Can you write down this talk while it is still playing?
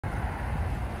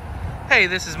Hey,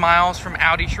 this is Miles from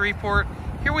Audi Shreveport.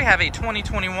 Here we have a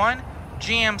 2021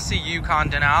 GMC Yukon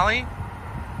Denali,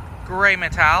 gray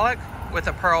metallic with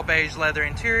a pearl beige leather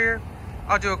interior.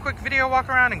 I'll do a quick video walk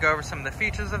around and go over some of the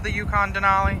features of the Yukon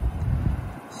Denali.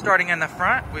 Starting in the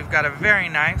front, we've got a very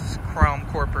nice chrome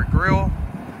corporate grille,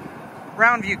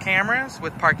 round view cameras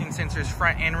with parking sensors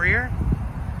front and rear.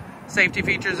 Safety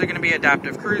features are going to be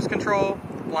adaptive cruise control,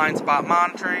 blind spot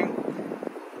monitoring,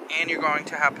 and you're going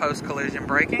to have post-collision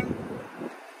braking.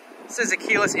 This is a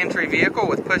keyless entry vehicle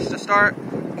with push to start.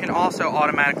 You can also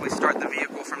automatically start the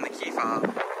vehicle from the key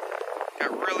fob.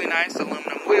 Got really nice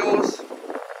aluminum wheels,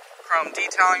 chrome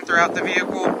detailing throughout the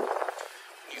vehicle.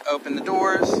 You open the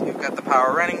doors, you've got the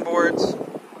power running boards.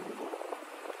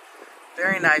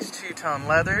 Very nice two-tone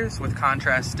leathers with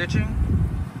contrast stitching,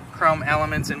 chrome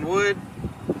elements in wood.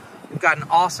 We've got an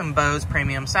awesome Bose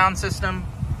premium sound system.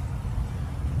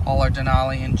 All our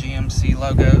Denali and GMC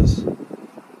logos.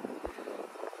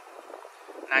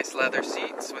 Nice leather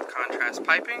seats with contrast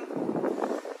piping.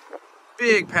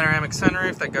 Big panoramic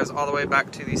sunroof that goes all the way back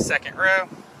to the second row.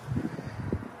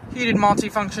 Heated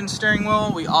multifunction steering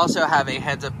wheel. We also have a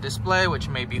heads-up display, which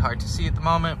may be hard to see at the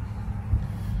moment.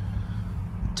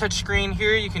 Touchscreen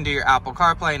here, you can do your Apple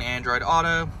CarPlay and Android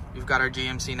Auto. We've got our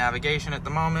GMC navigation at the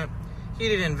moment.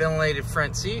 Heated and ventilated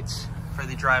front seats for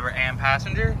the driver and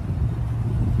passenger.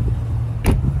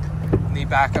 The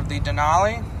back of the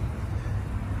Denali.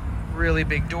 Really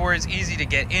big doors, easy to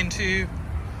get into.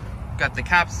 Got the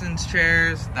captain's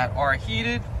chairs that are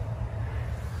heated.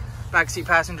 Backseat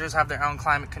passengers have their own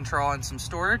climate control and some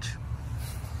storage.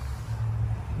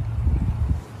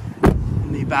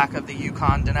 In the back of the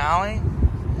Yukon Denali,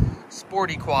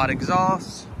 sporty quad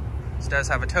exhaust. This does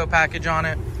have a tow package on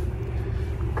it.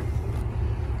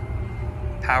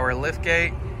 Power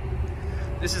liftgate.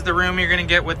 This is the room you're going to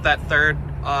get with that third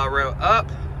row up.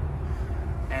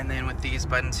 And then with these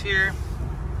buttons here,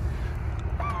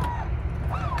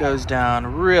 goes down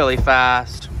really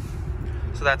fast.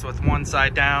 So that's with one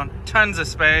side down, tons of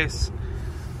space.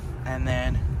 And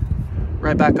then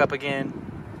right back up again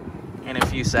in a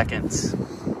few seconds.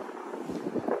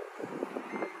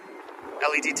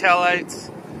 LED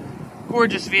taillights,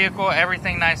 gorgeous vehicle,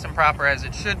 everything nice and proper as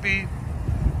it should be.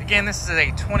 Again, this is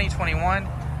a 2021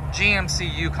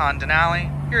 GMC Yukon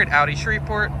Denali here at Audi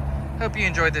Shreveport. Hope you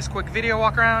enjoyed this quick video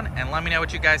walk around, and let me know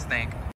what you guys think.